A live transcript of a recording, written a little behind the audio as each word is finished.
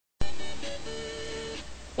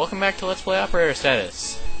Welcome back to Let's Play Operator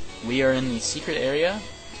Status. We are in the secret area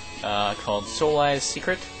called Souleye's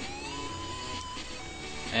Secret,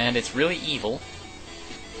 and it's really evil,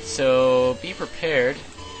 so be prepared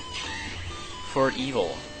for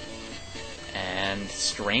evil and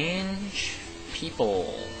strange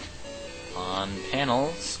people on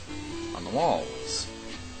panels on the walls.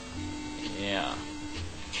 Yeah.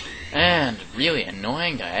 And really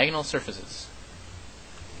annoying diagonal surfaces.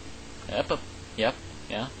 Yep,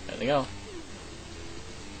 yeah, there they go.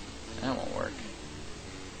 That won't work.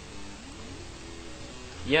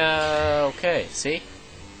 Yeah, okay, see?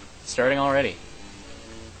 Starting already.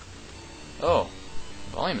 Oh,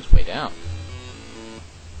 volume is way down.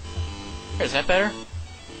 Is that better?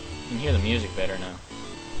 You can hear the music better now.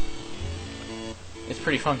 It's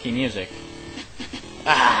pretty funky music.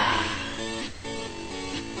 Ah!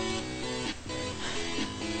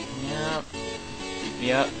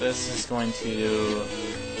 Yep, this is going to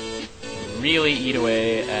really eat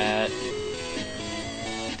away at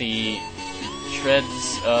the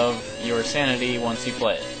shreds of your sanity once you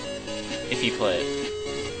play it. If you play it.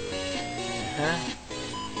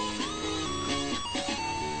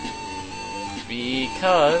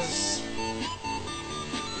 Because...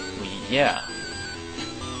 yeah.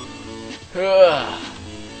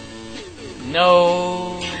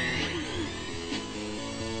 No!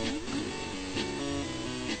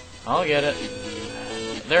 I'll get it.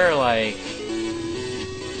 There are like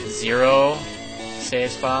 0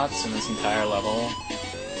 save spots in this entire level.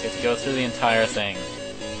 So you have to go through the entire thing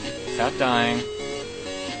without dying.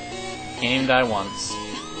 Can't even die once.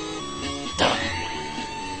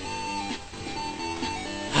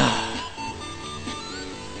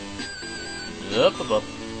 Up, up.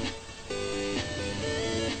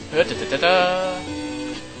 Da-da-da-da.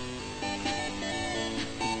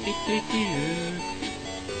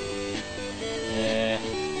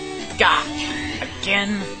 Gah!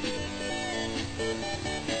 Again!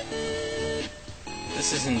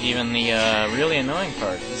 This isn't even the really annoying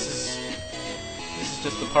part. This is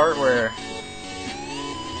just the part where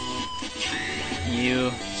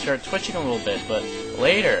you start twitching a little bit, but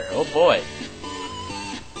later, oh boy.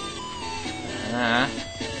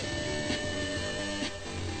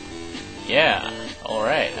 Yeah,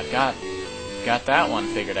 alright, I've got that one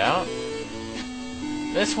figured out.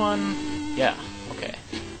 This one, yeah, okay.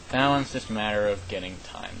 That one's just a matter of getting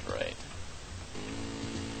timed right.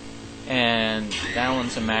 And that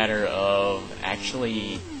one's a matter of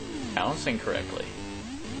actually balancing correctly.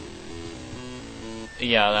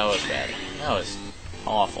 Yeah, that was bad. That was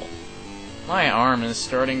awful. My arm is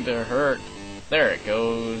starting to hurt. There it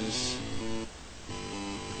goes.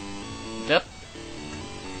 Yep.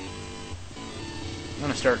 I'm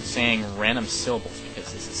gonna start saying random syllables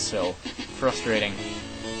because this is so frustrating.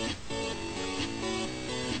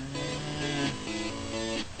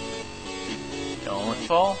 Don't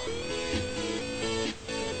fall.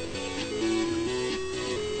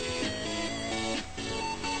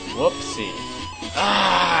 Whoopsie.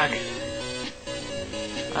 Ah!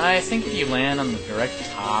 I think if you land on the direct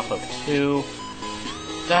top of 2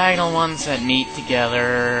 diagonal ones that meet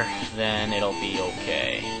together, then it'll be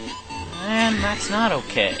okay. And that's not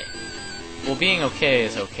okay. Well, being okay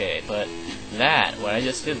is okay, but what I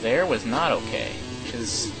just did there was not okay.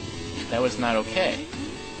 Because that was not okay.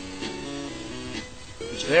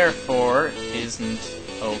 Which therefore isn't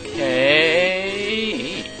okay.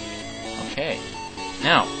 Okay.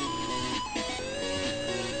 Now.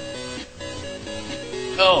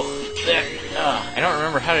 Oh, there. I don't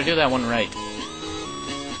remember how to do that one right.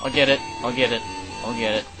 I'll get it. I'll get it. I'll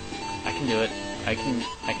get it. I can do it. I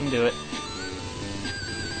can do it.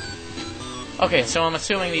 Okay, so I'm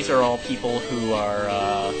assuming these are all people who are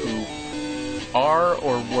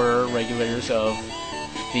or were regulars of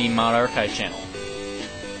the Mod Archive channel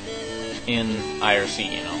in IRC,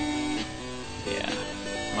 you know. Yeah.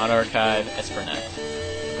 Mod Archive, Espernet.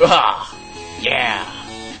 Ah! Yeah!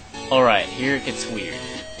 Alright, here it gets weird.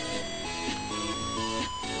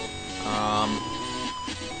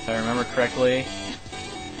 If I remember correctly,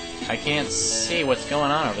 I can't see what's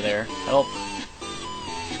going on over there. Help.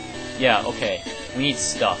 Yeah, okay. We need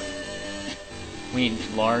stuff. We need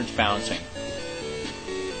large bouncing.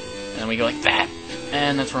 And then we go like that!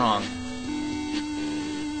 And that's wrong.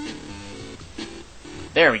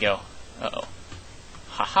 There we go. Uh-oh.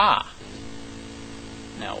 Haha!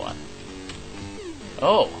 Now what?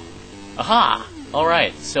 Oh! Aha!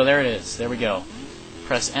 Alright, so there it is. There we go.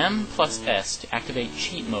 Press M plus S to activate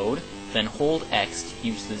cheat mode, then hold X to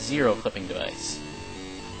use the 0 clipping device.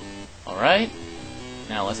 Alright?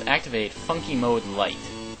 Now let's activate Funky Mode Light.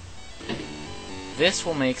 This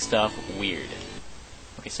will make stuff weird.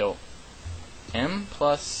 Okay, so M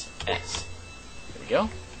plus S. There we go.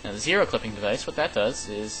 Now the zero clipping device, what that does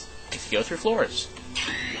is makes you go through floors.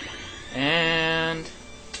 And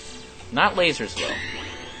not lasers though.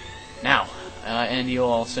 Now, and you'll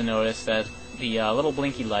also notice that the little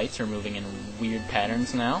blinky lights are moving in weird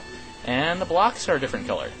patterns now, and the blocks are a different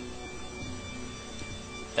color.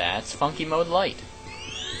 That's funky mode light.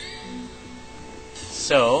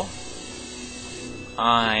 So,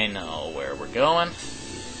 I know where we're going.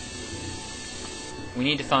 We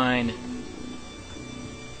need to find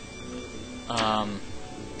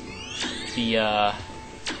the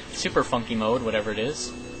super funky mode, whatever it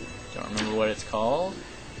is. Don't remember what it's called.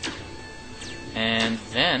 And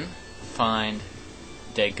then find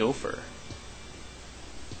the gopher.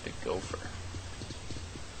 The gopher.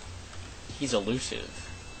 He's elusive.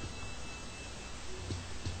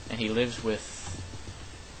 And he lives with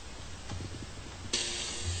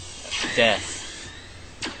death.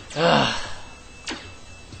 Ugh.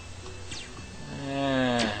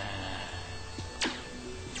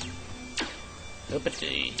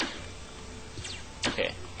 Oopity.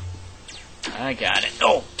 Okay. I got it.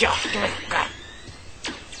 Oh, God! God.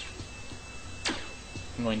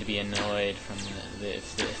 I'm going to be annoyed from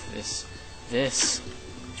this.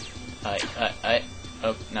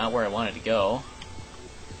 Oh, not where I wanted to go.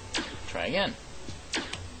 Try again.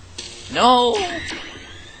 No!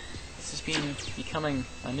 This is becoming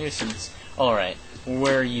a nuisance. Alright,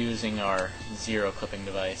 we're using our zero clipping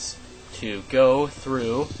device to go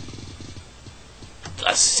through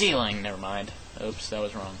a ceiling. Never mind. Oops, that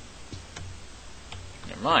was wrong.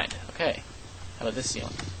 Never mind. Okay. How about this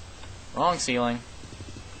ceiling? Wrong ceiling.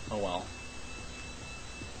 Oh well.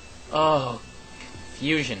 Oh,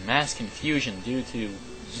 confusion, mass confusion due to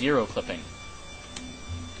zero clipping.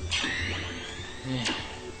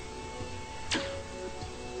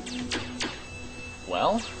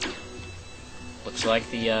 Well, looks like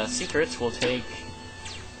the secrets will take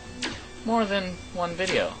more than one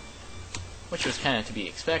video, which was kind of to be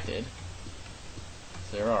expected.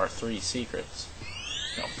 There are 3 secrets.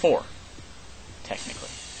 No, 4, technically.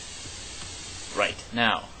 Right,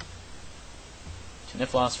 now, to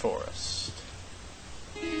Niflos Forest,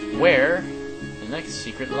 where the next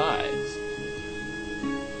secret lies.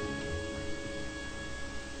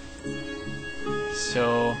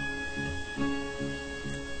 So,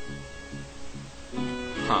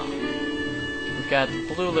 we've got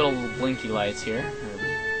blue little blinky lights here,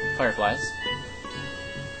 or fireflies.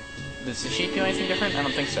 Does the sheep do anything different? I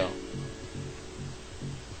don't think so.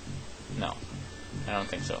 No, I don't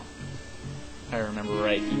think so. If I remember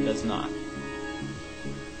right, he does not.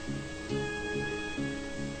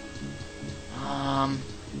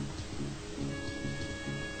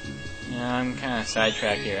 Yeah, I'm kind of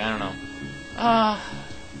sidetracked here. I don't know.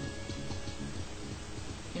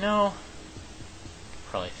 You know,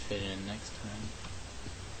 probably fit in next time.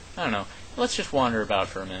 I don't know. Let's just wander about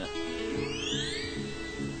for a minute.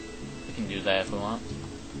 We can do that if we want.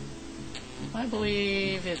 I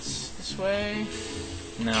believe it's this way.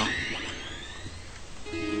 No.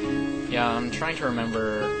 Yeah, I'm trying to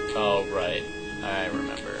remember. Oh, right. I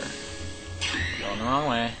remember. Going the wrong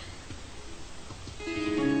way.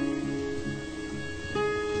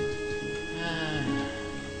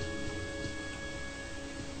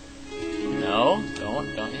 No,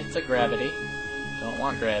 don't hit the gravity. Don't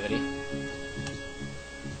want gravity.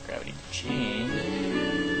 Gravity change.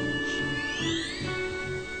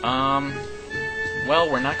 Well,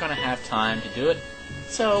 we're not gonna have time to do it,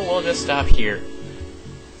 so we'll just stop here.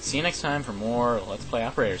 See you next time for more Let's Play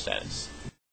Operator Status.